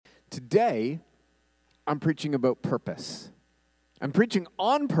Today, I'm preaching about purpose. I'm preaching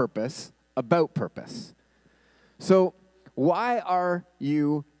on purpose, about purpose. So, why are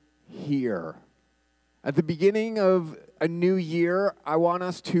you here? At the beginning of a new year, I want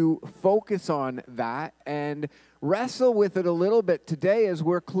us to focus on that and wrestle with it a little bit today as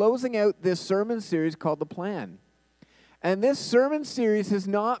we're closing out this sermon series called The Plan. And this sermon series has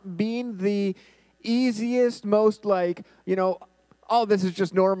not been the easiest, most oh, this is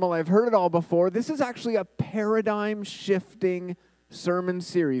just normal, I've heard it all before. This is actually a paradigm-shifting sermon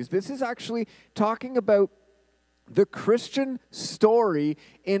series. This is actually talking about the Christian story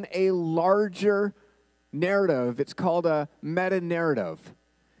in a larger narrative. It's called a meta-narrative.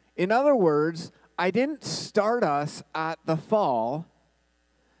 In other words, I didn't start us at the fall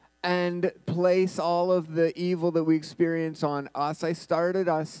and place all of the evil that we experience on us. I started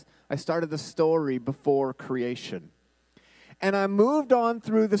the story before creation. And I moved on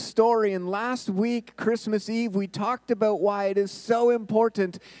through the story, and last week, Christmas Eve, we talked about why it is so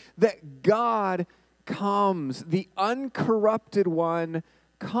important that God comes, the uncorrupted one,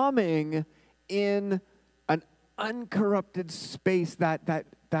 coming in an uncorrupted space, that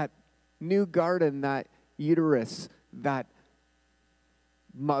new garden, that uterus, that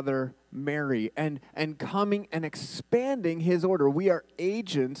Mother Mary, and coming and expanding his order. We are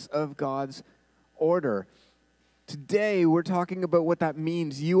agents of God's order. Today, we're talking about what that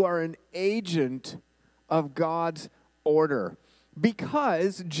means. You are an agent of God's order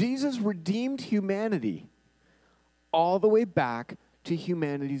because Jesus redeemed humanity all the way back to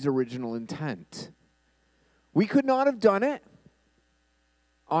humanity's original intent. We could not have done it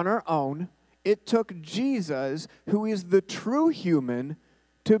on our own. It took Jesus, who is the true human,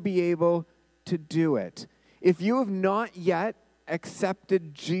 to be able to do it. If you have not yet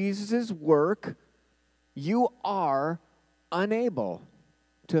accepted Jesus' work, you are unable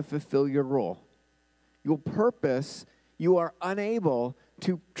to fulfill your role. Your purpose, you are unable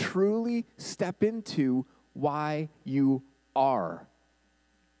to truly step into why you are.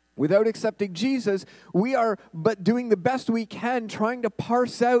 Without accepting Jesus, we are but doing the best we can, trying to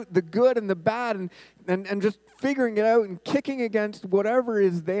parse out the good and the bad and just figuring it out and kicking against whatever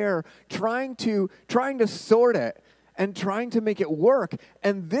is there, trying to sort it and trying to make it work.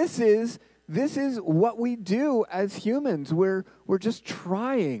 And this is what we do as humans. We're just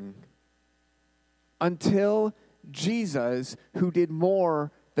trying until Jesus, who did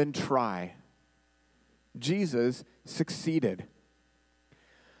more than try. Jesus succeeded.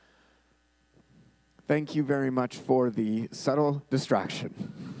 Thank you very much for the subtle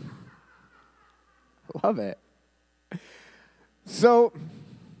distraction. Love it. So,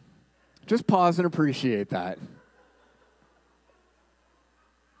 just pause and appreciate that.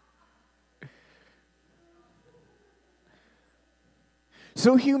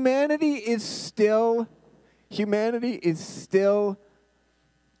 So humanity is still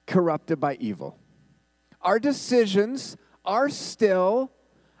corrupted by evil. Our decisions are still,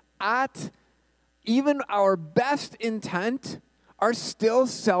 at even our best intent, are still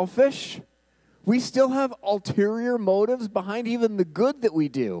selfish. We still have ulterior motives behind even the good that we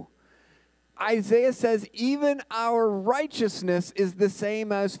do. Isaiah says, even our righteousness is the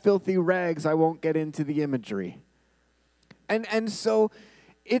same as filthy rags. I won't get into the imagery. And so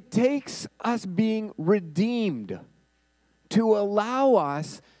it takes us being redeemed to allow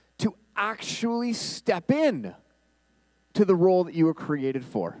us to actually step in to the role that you were created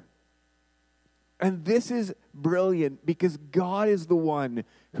for. And this is brilliant because God is the one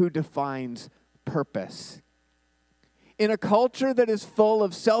who defines purpose. In a culture that is full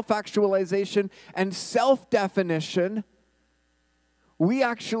of self-actualization and self-definition, we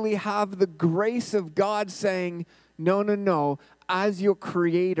actually have the grace of God saying, no. As your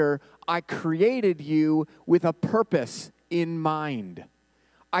creator, I created you with a purpose in mind.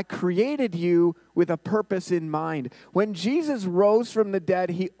 I created you with a purpose in mind. When Jesus rose from the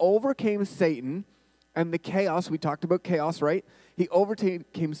dead, he overcame Satan and the chaos. We talked about chaos, right? He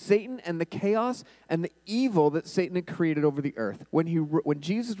overcame Satan and the chaos and the evil that Satan had created over the earth. When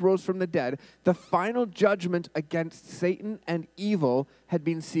Jesus rose from the dead, the final judgment against Satan and evil had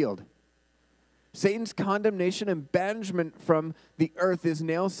been sealed. Satan's condemnation and banishment from the earth is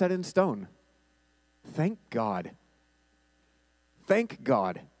now set in stone. Thank God. Thank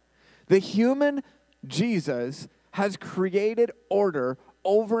God. The human Jesus has created order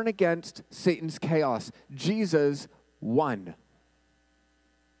over and against Satan's chaos. Jesus won.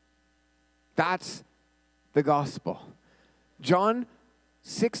 That's the gospel. John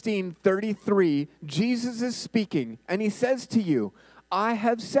 16:33, Jesus is speaking, and he says to you, I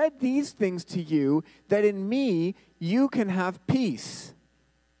have said these things to you, that in me you can have peace.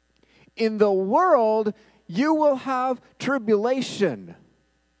 In the world, you will have tribulation.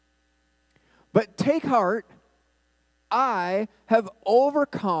 But take heart, I have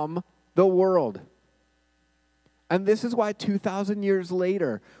overcome the world. And this is why 2,000 years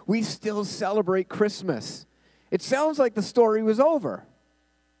later, we still celebrate Christmas. It sounds like the story was over.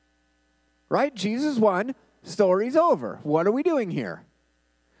 Right? Jesus won, story's over. What are we doing here?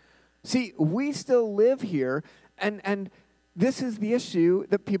 See, we still live here, and this is the issue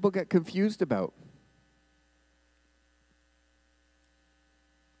that people get confused about.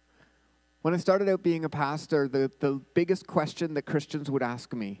 When I started out being a pastor, the biggest question that Christians would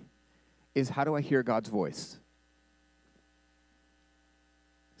ask me is, how do I hear God's voice?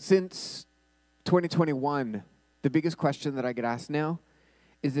 Since 2021, the biggest question that I get asked now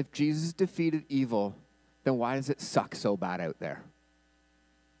is, if Jesus defeated evil, then why does it suck so bad out there?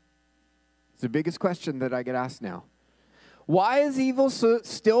 It's the biggest question that I get asked now. Why is evil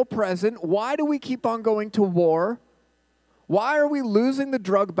still present? Why do we keep on going to war? Why are we losing the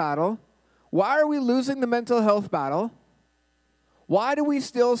drug battle? Why are we losing the mental health battle? Why do we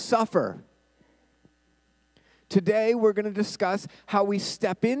still suffer? Today, we're going to discuss how we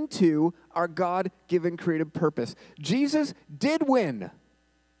step into our God-given creative purpose. Jesus did win,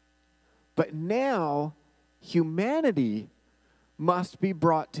 but now humanity must be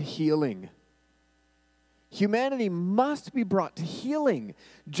brought to healing. Humanity must be brought to healing.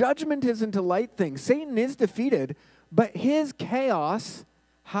 Judgment isn't a light thing. Satan is defeated, but his chaos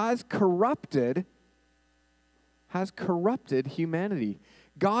has corrupted humanity.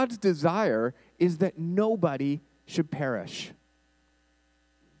 God's desire is that nobody should perish.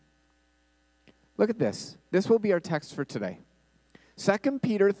 Look at this. This will be our text for today. 2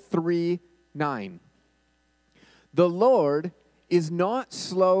 Peter 3:9. The Lord is not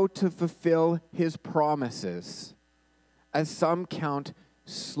slow to fulfill his promises, as some count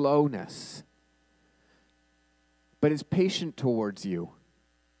slowness, but is patient towards you,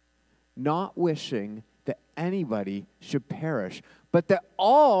 not wishing that anybody should perish, but that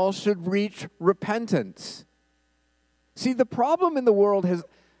all should reach repentance. See, the problem in the world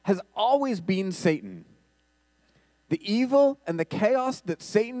has always been Satan. The evil and the chaos that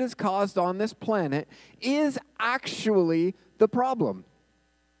Satan has caused on this planet is actually the problem.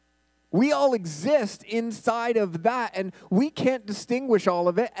 We all exist inside of that, and we can't distinguish all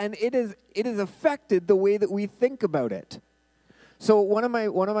of it, and it has affected the way that we think about it. So one of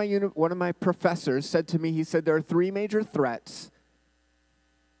my professors said to me, he said, there are three major threats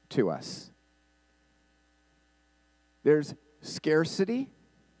to us. There's scarcity,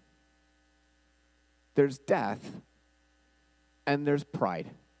 there's death, and there's pride.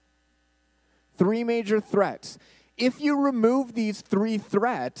 Three major threats. If you remove these three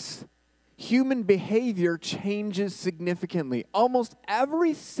threats, human behavior changes significantly. Almost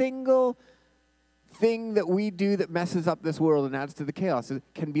every single thing that we do that messes up this world and adds to the chaos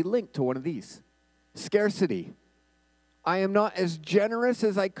can be linked to one of these. Scarcity. I am not as generous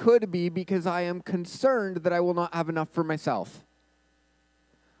as I could be because I am concerned that I will not have enough for myself.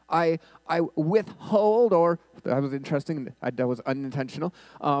 I withhold, or that was interesting, that was unintentional,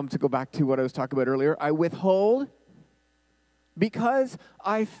 to go back to what I was talking about earlier. I withhold because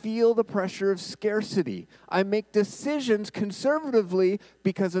I feel the pressure of scarcity. I make decisions conservatively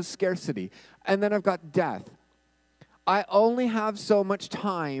because of scarcity. And then I've got death. I only have so much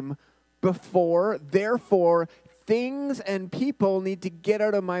time before, therefore, things and people need to get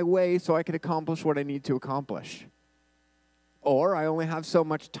out of my way so I can accomplish what I need to accomplish. Or I only have so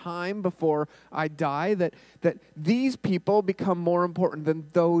much time before I die that these people become more important than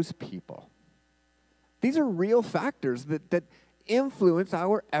those people. These are real factors that influence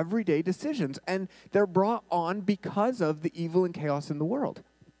our everyday decisions, and they're brought on because of the evil and chaos in the world.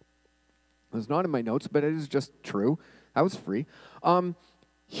 It was not in my notes, but it is just true. That was free.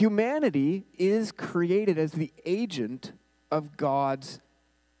 Humanity is created as the agent of God's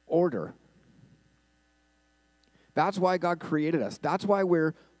order. That's why God created us. That's why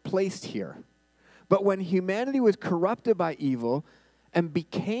we're placed here. But when humanity was corrupted by evil and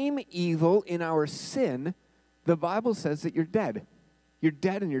became evil in our sin, the Bible says that you're dead. You're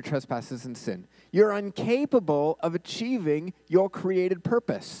dead in your trespasses and sin. You're incapable of achieving your created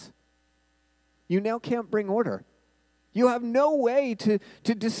purpose. You now can't bring order. You have no way to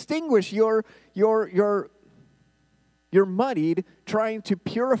distinguish your muddied trying to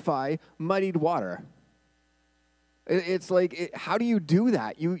purify muddied water. It's like, how do you do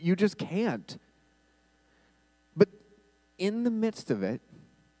that? You just can't. But in the midst of it,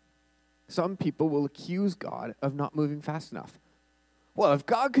 some people will accuse God of not moving fast enough. Well, if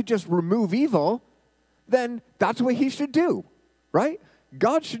God could just remove evil, then that's what he should do, right?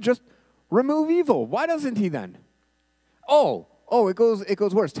 God should just remove evil. Why doesn't he then? Oh, it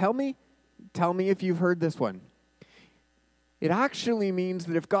goes worse. Tell me if you've heard this one. It actually means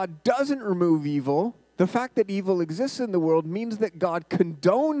that if God doesn't remove evil, the fact that evil exists in the world means that God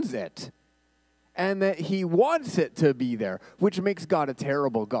condones it and that he wants it to be there, which makes God a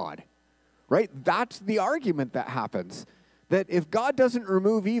terrible God, right? That's the argument that happens, that if God doesn't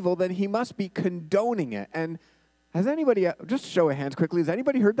remove evil, then he must be condoning it. And has anybody, just show of hands quickly, has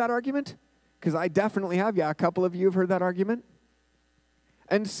anybody heard that argument? Because I definitely have. Yeah, a couple of you have heard that argument.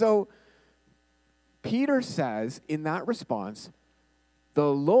 And so Peter says in that response,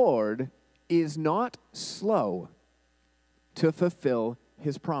 the Lord is not slow to fulfill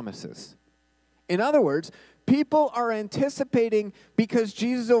his promises. In other words, people are anticipating because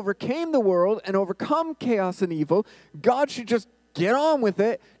Jesus overcame the world and overcome chaos and evil, God should just get on with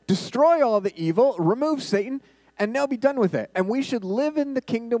it, destroy all the evil, remove Satan, and now be done with it. And we should live in the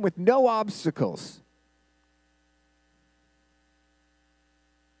kingdom with no obstacles.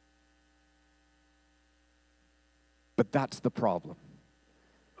 But that's the problem.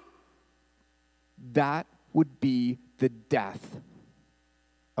 That would be the death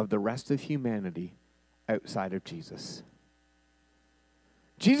of the rest of humanity outside of Jesus.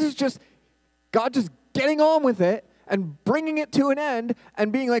 God just getting on with it and bringing it to an end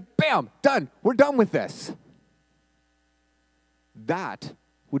and being like, bam, done, we're done with this. That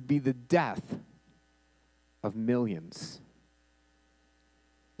would be the death of millions.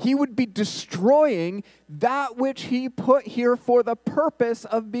 He would be destroying that which he put here for the purpose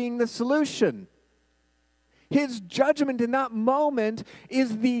of being the solution. His judgment in that moment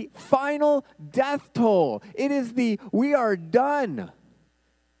is the final death toll. It is we are done.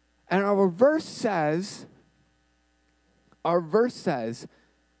 And our verse says, the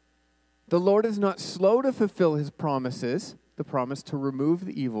Lord is not slow to fulfill his promises, the promise to remove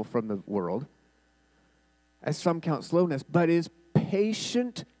the evil from the world, as some count slowness, but is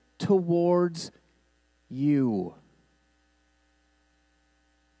patient towards you.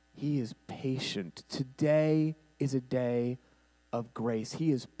 He is patient. Today is a day of grace.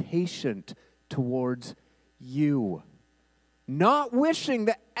 He is patient towards you, not wishing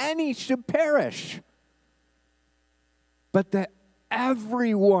that any should perish, but that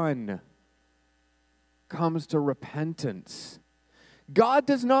everyone comes to repentance. God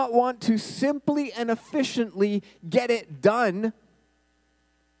does not want to simply and efficiently get it done.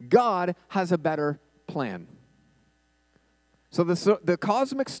 God has a better plan. So the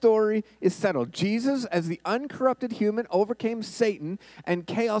cosmic story is settled. Jesus, as the uncorrupted human, overcame Satan and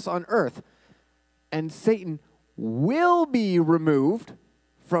chaos on earth. And Satan will be removed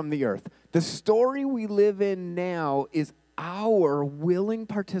from the earth. The story we live in now is our willing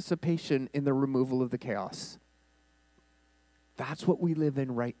participation in the removal of the chaos. That's what we live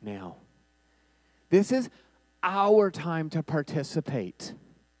in right now. This is our time to participate.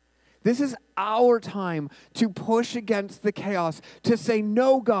 This is our time to push against the chaos, to say,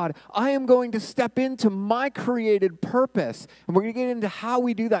 no, God, I am going to step into my created purpose. And we're going to get into how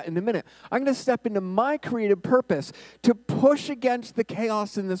we do that in a minute. I'm going to step into my created purpose to push against the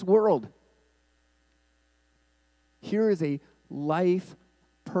chaos in this world. Here is a life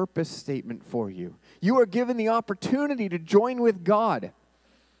purpose statement for you. You are given the opportunity to join with God,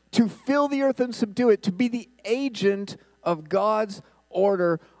 to fill the earth and subdue it, to be the agent of God's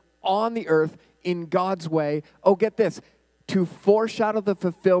order on the earth in God's way. Oh, get this, to foreshadow the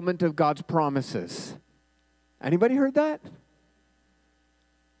fulfillment of God's promises. Anybody heard that?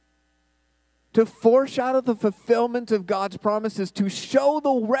 To foreshadow the fulfillment of God's promises, to show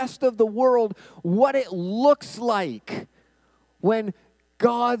the rest of the world what it looks like when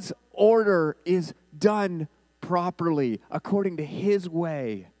God's order is done properly, according to his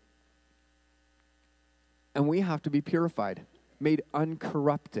way. And we have to be purified, made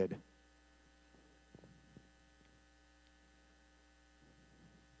uncorrupted.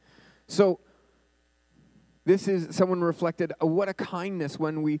 So, this is, someone reflected, what a kindness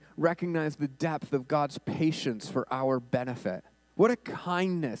when we recognize the depth of God's patience for our benefit. What a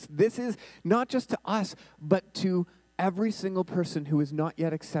kindness. This is not just to us, but to every single person who has not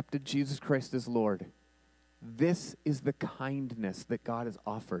yet accepted Jesus Christ as Lord. This is the kindness that God has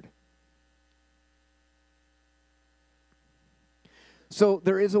offered. So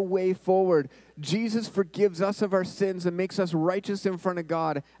there is a way forward. Jesus forgives us of our sins and makes us righteous in front of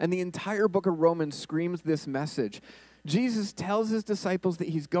God. And the entire book of Romans screams this message. Jesus tells his disciples that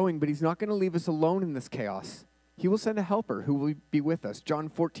he's going, but he's not going to leave us alone in this chaos. He will send a helper who will be with us. John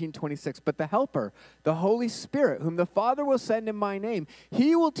 14:26. But the helper, the Holy Spirit, whom the Father will send in my name,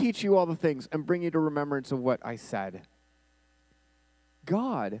 he will teach you all the things and bring you to remembrance of what I said.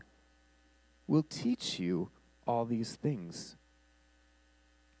 God will teach you all these things.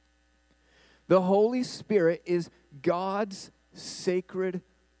 The Holy Spirit is God's sacred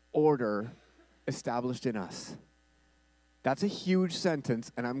order established in us. That's a huge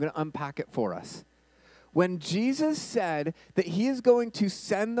sentence, and I'm going to unpack it for us. When Jesus said that he is going to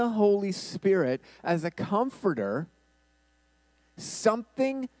send the Holy Spirit as a comforter,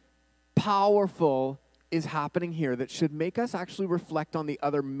 something powerful is happening here that should make us actually reflect on the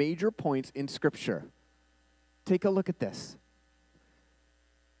other major points in Scripture. Take a look at this.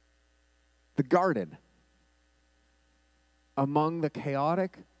 The garden among the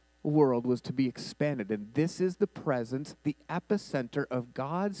chaotic world was to be expanded, and this is the presence, the epicenter of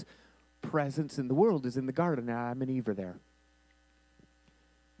God's presence in the world is in the garden. Adam and Eve are there.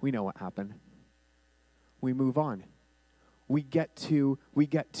 We know what happened. We move on. We get to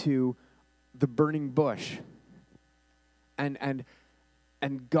the burning bush. And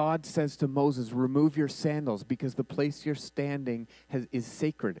God says to Moses, remove your sandals because the place you're standing is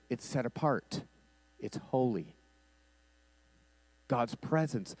sacred. It's set apart. It's holy. God's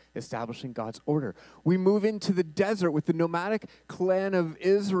presence, establishing God's order. We move into the desert with the nomadic clan of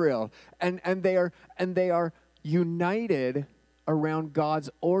Israel, and they are united around God's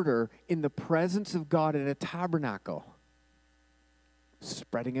order in the presence of God in a tabernacle,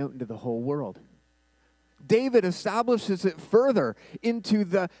 spreading out into the whole world. David establishes it further into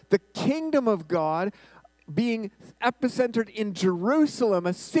the kingdom of God being epicentered in Jerusalem.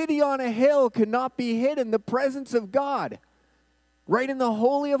 A city on a hill cannot be hidden. The presence of God, right in the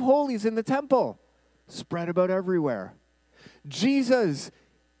Holy of Holies in the temple, spread about everywhere. Jesus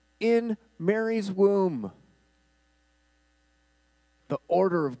in Mary's womb. The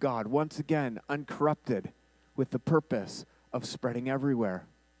order of God, once again, uncorrupted with the purpose of spreading everywhere.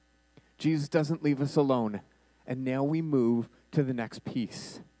 Jesus doesn't leave us alone. And now we move to the next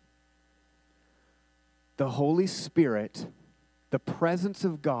piece. The Holy Spirit, the presence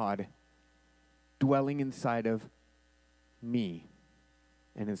of God, dwelling inside of me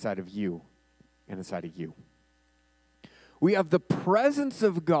and inside of you and inside of you. We have the presence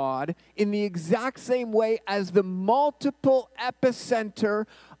of God in the exact same way as the multiple epicenter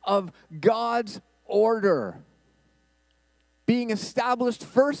of God's order, being established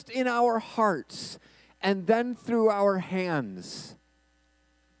first in our hearts and then through our hands.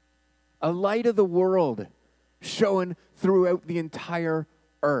 A light of the world shown throughout the entire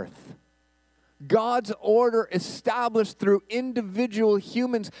earth. God's order established through individual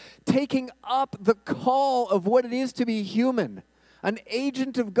humans taking up the call of what it is to be human. An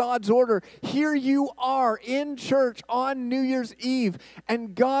agent of God's order. Here you are in church on New Year's Eve,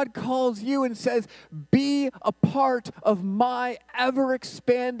 and God calls you and says, be a part of my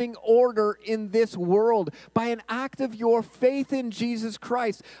ever-expanding order in this world. By an act of your faith in Jesus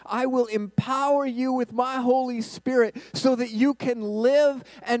Christ, I will empower you with my Holy Spirit so that you can live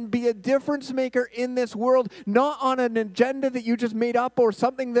and be a difference maker in this world, not on an agenda that you just made up or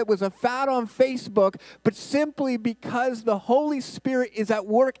something that was a fad on Facebook, but simply because the Holy Spirit is at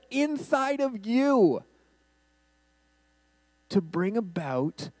work inside of you to bring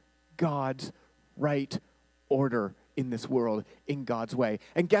about God's right order in this world in God's way.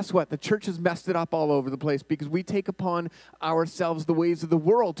 And guess what? The church has messed it up all over the place because we take upon ourselves the ways of the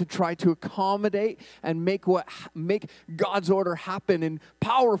world to try to accommodate and make God's order happen in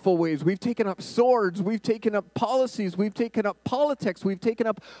powerful ways. We've taken up swords, we've taken up policies, we've taken up politics, we've taken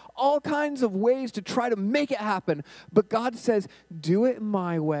up all kinds of ways to try to make it happen. But God says, do it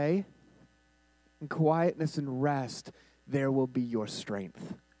my way. In quietness and rest, there will be your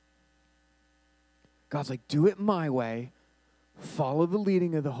strength. God's like, do it my way, follow the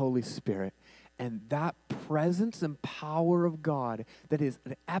leading of the Holy Spirit, and that presence and power of God that is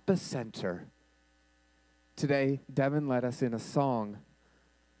an epicenter. Today, Devin led us in a song,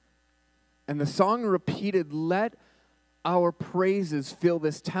 and the song repeated, let our praises fill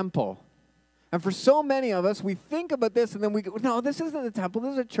this temple. And for so many of us, we think about this, and then we go, no, this isn't the temple,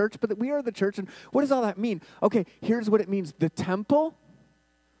 this is a church, but we are the church, and what does all that mean? Okay, here's what it means. The temple,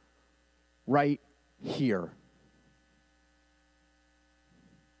 right here.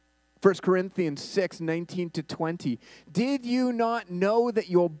 1 Corinthians 6, 19 to 20. Did you not know that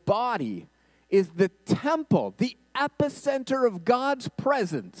your body is the temple, the epicenter of God's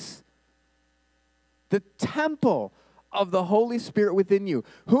presence? The temple of the Holy Spirit within you,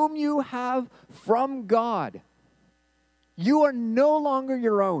 whom you have from God. You are no longer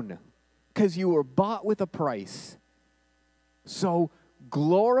your own, because you were bought with a price. So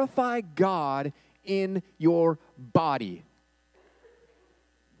glorify God in your body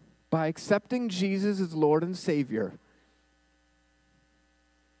by accepting Jesus as Lord and Savior.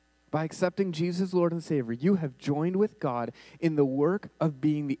 By accepting Jesus, Lord and Savior, you have joined with God in the work of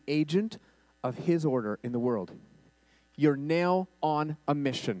being the agent of his order in the world. You're now on a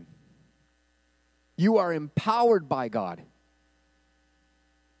mission. You are empowered by God.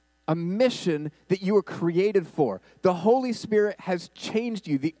 A mission that you were created for. The Holy Spirit has changed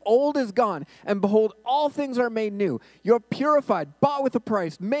you. The old is gone, and behold, all things are made new. You're purified, bought with a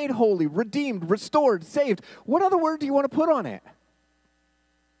price, made holy, redeemed, restored, saved. What other word do you want to put on it?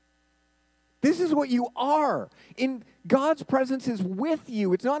 This is what you are. In God's presence is with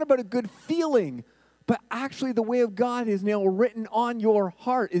you. It's not about a good feeling, but actually the way of God is now written on your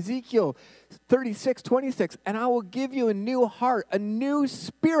heart. Ezekiel 36:26, and I will give you a new heart, a new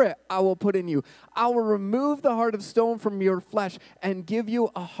spirit I will put in you. I will remove the heart of stone from your flesh and give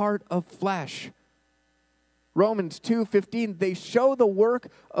you a heart of flesh. Romans 2:15, they show the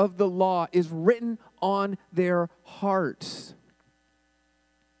work of the law is written on their hearts.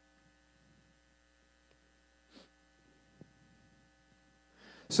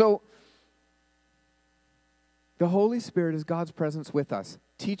 So, the Holy Spirit is God's presence with us,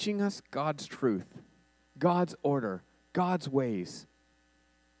 teaching us God's truth, God's order, God's ways.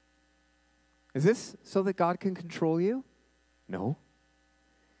 Is this so that God can control you? No.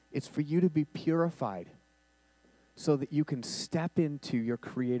 It's for you to be purified so that you can step into your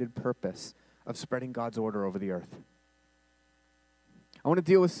created purpose of spreading God's order over the earth. I want to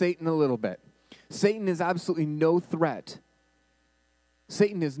deal with Satan a little bit. Satan is absolutely no threat.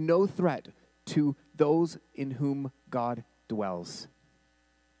 Satan is no threat to those in whom God dwells.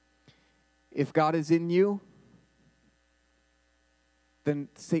 If God is in you, then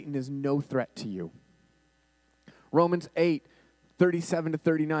Satan is no threat to you. Romans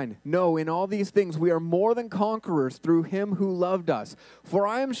 8:37-39. No, in all these things we are more than conquerors through him who loved us. For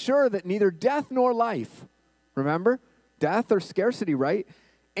I am sure that neither death nor life, remember, death or scarcity, right?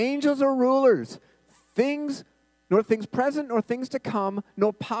 Angels or rulers, nor things present, nor things to come,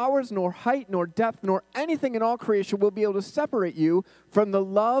 nor powers, nor height, nor depth, nor anything in all creation will be able to separate you from the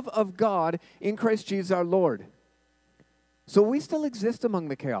love of God in Christ Jesus our Lord. So we still exist among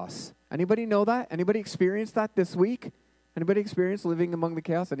the chaos. Anybody know that? Anybody experience that this week? Anybody experience living among the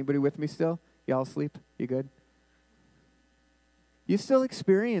chaos? Anybody with me still? Y'all asleep? You good? You still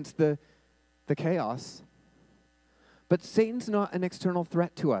experience the chaos. But Satan's not an external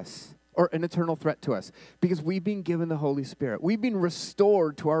threat to us. Or an eternal threat to us, because we've been given the Holy Spirit. We've been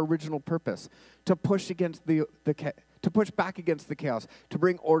restored to our original purpose, to push against to push back against the chaos, to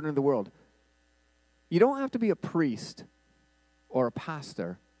bring order in the world. You don't have to be a priest or a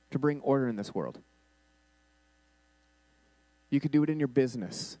pastor to bring order in this world. You could do it in your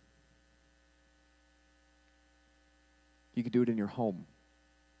business. You could do it in your home.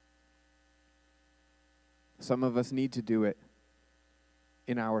 Some of us need to do it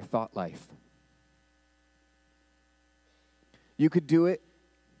in our thought life. You could do it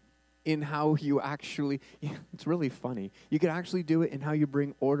in how you actually, it's really funny. You could actually do it in how you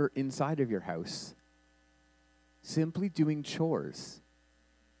bring order inside of your house. Simply doing chores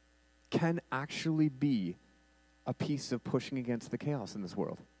can actually be a piece of pushing against the chaos in this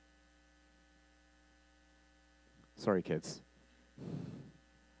world. Sorry, kids.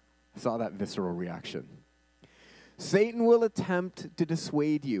 I saw that visceral reaction. Satan will attempt to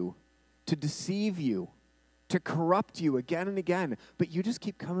dissuade you, to deceive you, to corrupt you again and again, but you just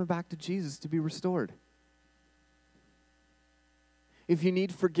keep coming back to Jesus to be restored. If you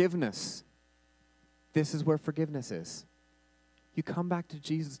need forgiveness, this is where forgiveness is. You come back to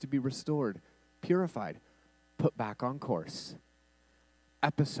Jesus to be restored, purified, put back on course.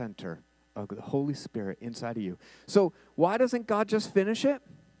 Epicenter of the Holy Spirit inside of you. So why doesn't God just finish it?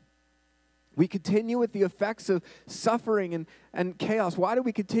 We continue with the effects of suffering and chaos. Why do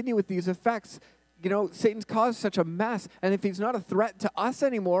we continue with these effects? You know, Satan's caused such a mess. And if he's not a threat to us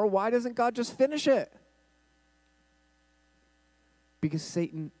anymore, why doesn't God just finish it? Because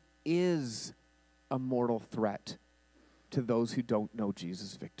Satan is a mortal threat to those who don't know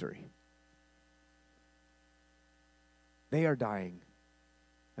Jesus' victory. They are dying,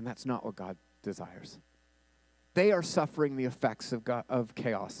 and that's not what God desires. They are suffering the effects of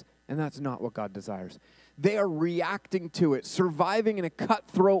chaos, and that's not what God desires. They are reacting to it, surviving in a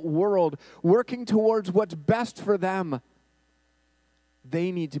cutthroat world, working towards what's best for them.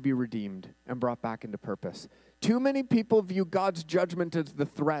 They need to be redeemed and brought back into purpose. Too many people view God's judgment as the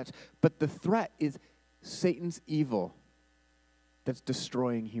threat, but the threat is Satan's evil that's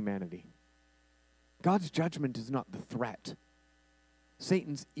destroying humanity. God's judgment is not the threat.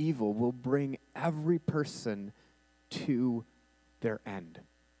 Satan's evil will bring every person to their end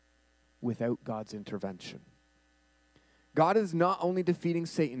without God's intervention. God is not only defeating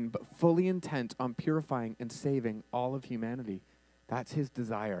Satan, but fully intent on purifying and saving all of humanity. That's his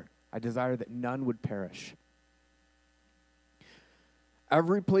desire. I desire that none would perish.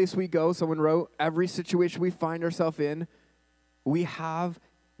 Every place we go, someone wrote, every situation we find ourselves in, we have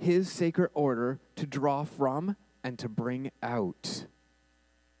his sacred order to draw from and to bring out.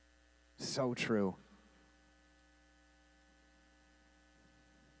 So true.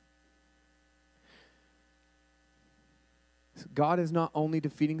 God is not only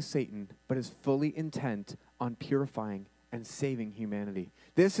defeating Satan, but is fully intent on purifying and saving humanity.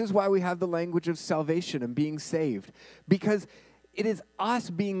 This is why we have the language of salvation and being saved, because it is us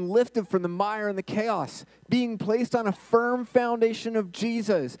being lifted from the mire and the chaos, being placed on a firm foundation of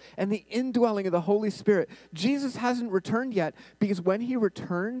Jesus and the indwelling of the Holy Spirit. Jesus hasn't returned yet, because when he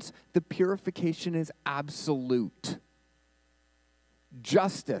returns, the purification is absolute.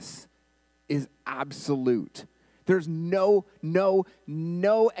 Justice is absolute. There's no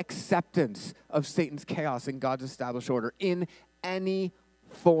acceptance of Satan's chaos in God's established order in any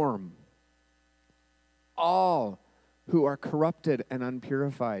form. All who are corrupted and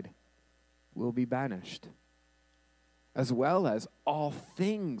unpurified will be banished, as well as all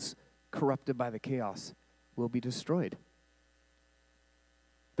things corrupted by the chaos will be destroyed.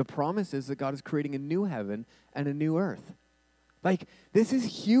 The promise is that God is creating a new heaven and a new earth. Like, this is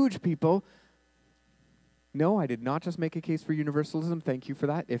huge, people. No, I did not just make a case for universalism. Thank you for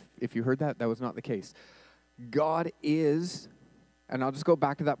that. If you heard that, that was not the case. God is, and I'll just go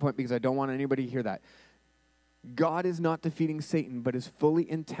back to that point because I don't want anybody to hear that. God is not defeating Satan, but is fully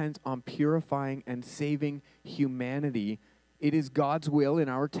intent on purifying and saving humanity. It is God's will in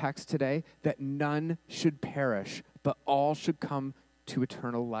our text today that none should perish, but all should come to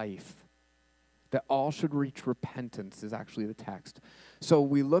eternal life. That all should reach repentance is actually the text. So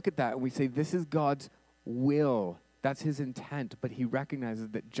we look at that and we say, this is God's will. That's his intent, but he recognizes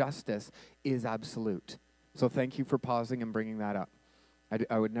that justice is absolute. So thank you for pausing and bringing that up.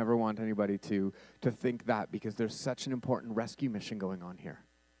 I would never want anybody to think that, because there's such an important rescue mission going on here.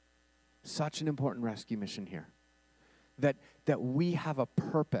 Such an important rescue mission here. That we have a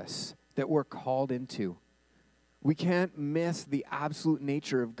purpose that we're called into. We can't miss the absolute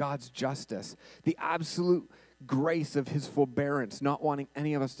nature of God's justice, the absolute grace of his forbearance, not wanting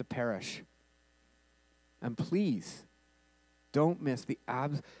any of us to perish. And please, don't miss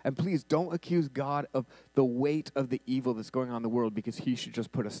and please don't accuse God of the weight of the evil that's going on in the world, because he should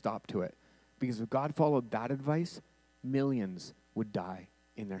just put a stop to it. Because if God followed that advice, millions would die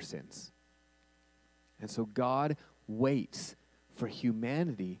in their sins. And so God waits for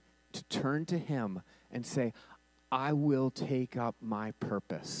humanity to turn to him and say, I will take up my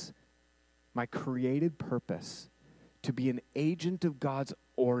purpose, my created purpose, to be an agent of God's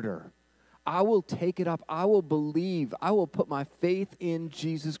order. I will take it up. I will believe. I will put my faith in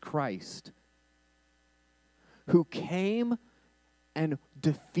Jesus Christ, who came and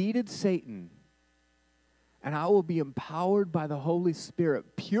defeated Satan. And I will be empowered by the Holy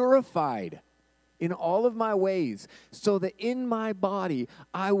Spirit, purified in all of my ways, so that in my body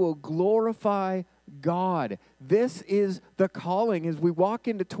I will glorify God. This is the calling as we walk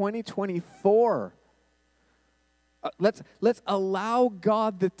into 2024. Let's allow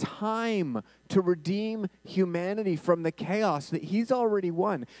God the time to redeem humanity from the chaos that he's already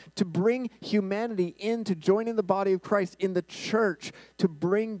won, to bring humanity into joining the body of Christ in the church, to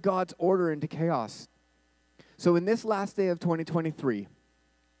bring God's order into chaos. So in this last day of 2023,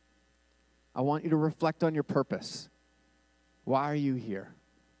 I want you to reflect on your purpose. Why are you here?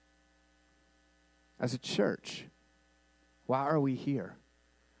 As a church, why are we here?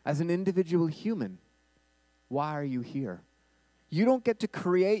 As an individual human, why are you here? You don't get to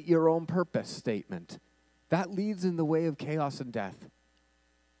create your own purpose statement. That leads in the way of chaos and death.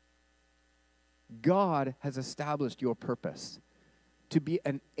 God has established your purpose to be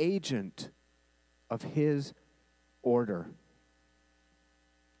an agent of his order.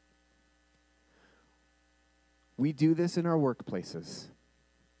 We do this in our workplaces.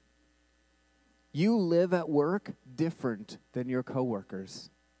 You live at work different than your coworkers.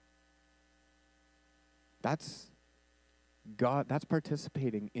 That's God. That's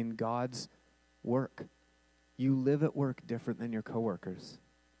participating in God's work. You live at work different than your coworkers.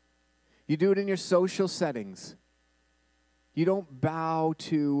 You do it in your social settings. You don't bow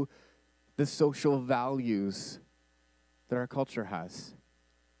to the social values that our culture has.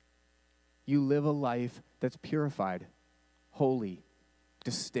 You live a life that's purified, holy,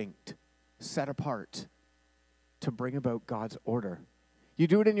 distinct, set apart to bring about God's order. You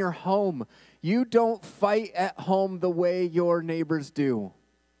do it in your home. You don't fight at home the way your neighbors do.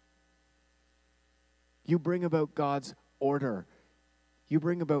 You bring about God's order. You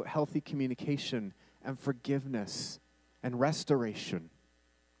bring about healthy communication and forgiveness and restoration.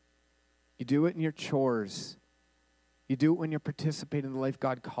 You do it in your chores. You do it when you're participating in the life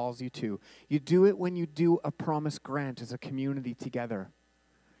God calls you to. You do it when you do a promise grant as a community together.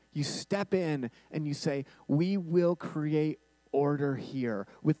 You step in and you say, we will create order here.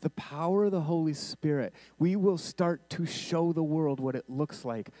 With the power of the Holy Spirit, we will start to show the world what it looks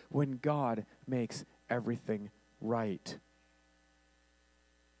like when God makes everything right.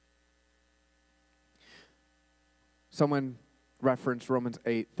 Someone referenced Romans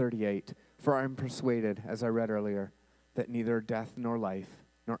 8:38. For I am persuaded, as I read earlier, that neither death nor life,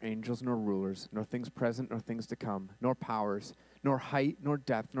 nor angels nor rulers, nor things present nor things to come, nor powers, nor height nor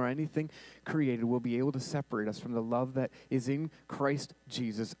depth, nor anything created will be able to separate us from the love that is in Christ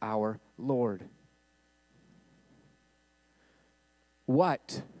Jesus our Lord.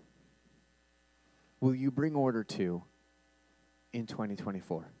 What will you bring order to in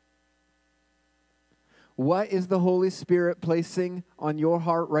 2024? What is the Holy Spirit placing on your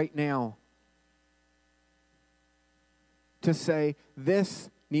heart right now to say, this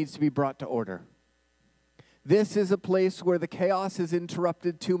needs to be brought to order? This is a place where the chaos is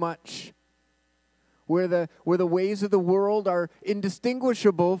interrupted too much, where the ways of the world are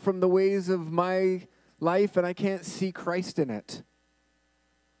indistinguishable from the ways of my life, and I can't see Christ in it.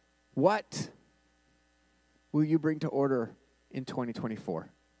 What will you bring to order in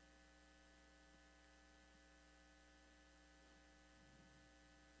 2024?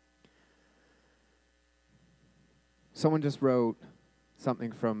 Someone just wrote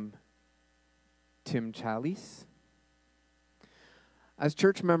something from Tim Challies. As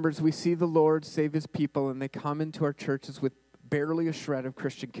church members, we see the Lord save his people, and they come into our churches with barely a shred of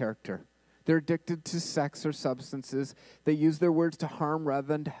Christian character. They're addicted to sex or substances. They use their words to harm rather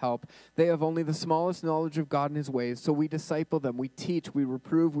than to help. They have only the smallest knowledge of God and his ways, so we disciple them. We teach, we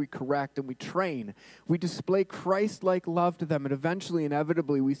reprove, we correct, and we train. We display Christ-like love to them, and eventually,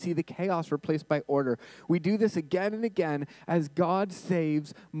 inevitably, we see the chaos replaced by order. We do this again and again as God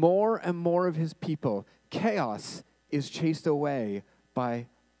saves more and more of his people. Chaos is chased away by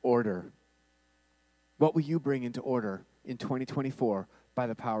order. What will you bring into order in 2024? By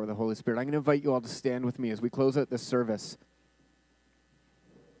the power of the Holy Spirit. I'm going to invite you all to stand with me as we close out this service.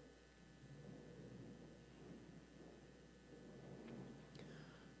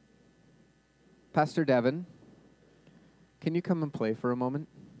 Pastor Devin, can you come and play for a moment?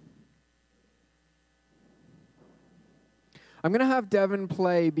 I'm going to have Devin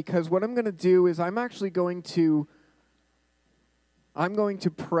play because what I'm going to do is I'm going to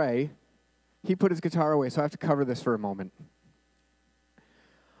pray. He put his guitar away, so I have to cover this for a moment.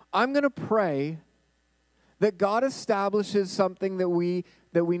 I'm going to pray that God establishes something that we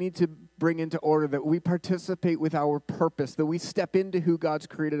need to bring into order, that we participate with our purpose, that we step into who God's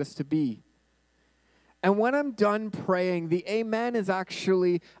created us to be. And when I'm done praying, the amen is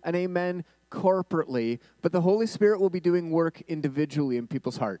actually an amen corporately, but the Holy Spirit will be doing work individually in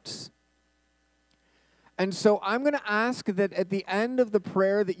people's hearts. And so I'm going to ask that at the end of the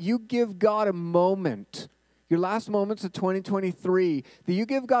prayer that you give God a moment, your last moments of 2023, that you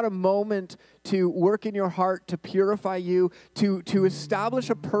give God a moment to work in your heart, to purify you, to establish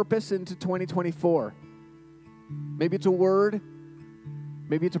a purpose into 2024. Maybe it's a word,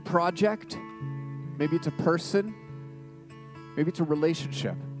 maybe it's a project, maybe it's a person, maybe it's a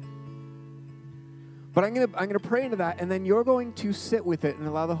relationship. But I'm gonna pray into that, and then you're going to sit with it and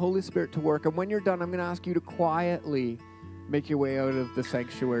allow the Holy Spirit to work. And when you're done, I'm going to ask you to quietly make your way out of the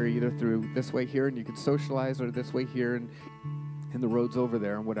sanctuary, either through this way here, and you can socialize, or this way here, and the road's over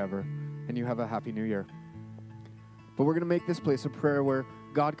there, and whatever. And you have a happy new year. But we're going to make this place a prayer where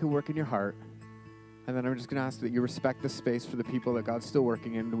God can work in your heart. And then I'm just going to ask that you respect the space for the people that God's still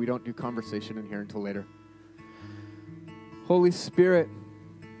working in, and we don't do conversation in here until later. Holy Spirit,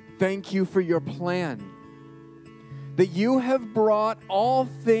 thank you for your plan. That you have brought all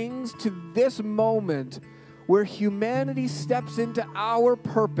things to this moment where humanity steps into our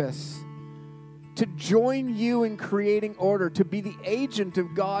purpose to join you in creating order, to be the agent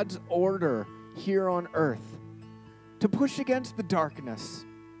of God's order here on earth, to push against the darkness.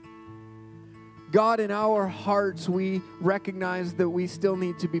 God, in our hearts, we recognize that we still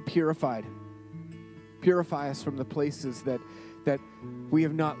need to be purified. Purify us from the places that we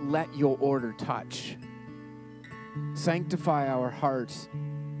have not let your order touch. Sanctify our hearts.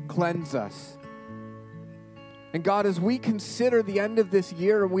 Cleanse us. And God, as we consider the end of this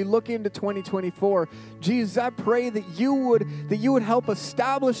year and we look into 2024, Jesus, I pray that you would help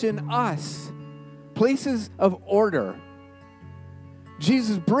establish in us places of order.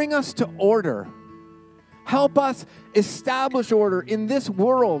 Jesus, bring us to order. Help us establish order in this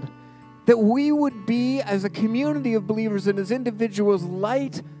world, that we would be, as a community of believers and as individuals,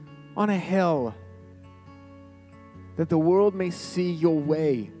 light on a hill, that the world may see your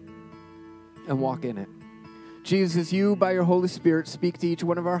way and walk in it. Jesus, you, by your Holy Spirit, speak to each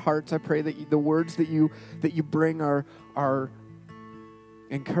one of our hearts. I pray that the words that you bring are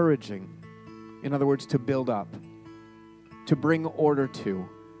encouraging. In other words, to build up, to bring order to.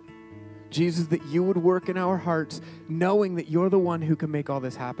 Jesus, that you would work in our hearts, knowing that you're the one who can make all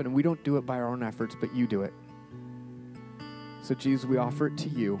this happen, and we don't do it by our own efforts, but you do it. So, Jesus, we offer it to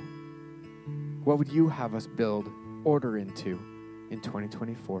you. What would you have us build order into in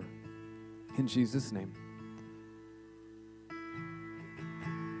 2024? In Jesus' name.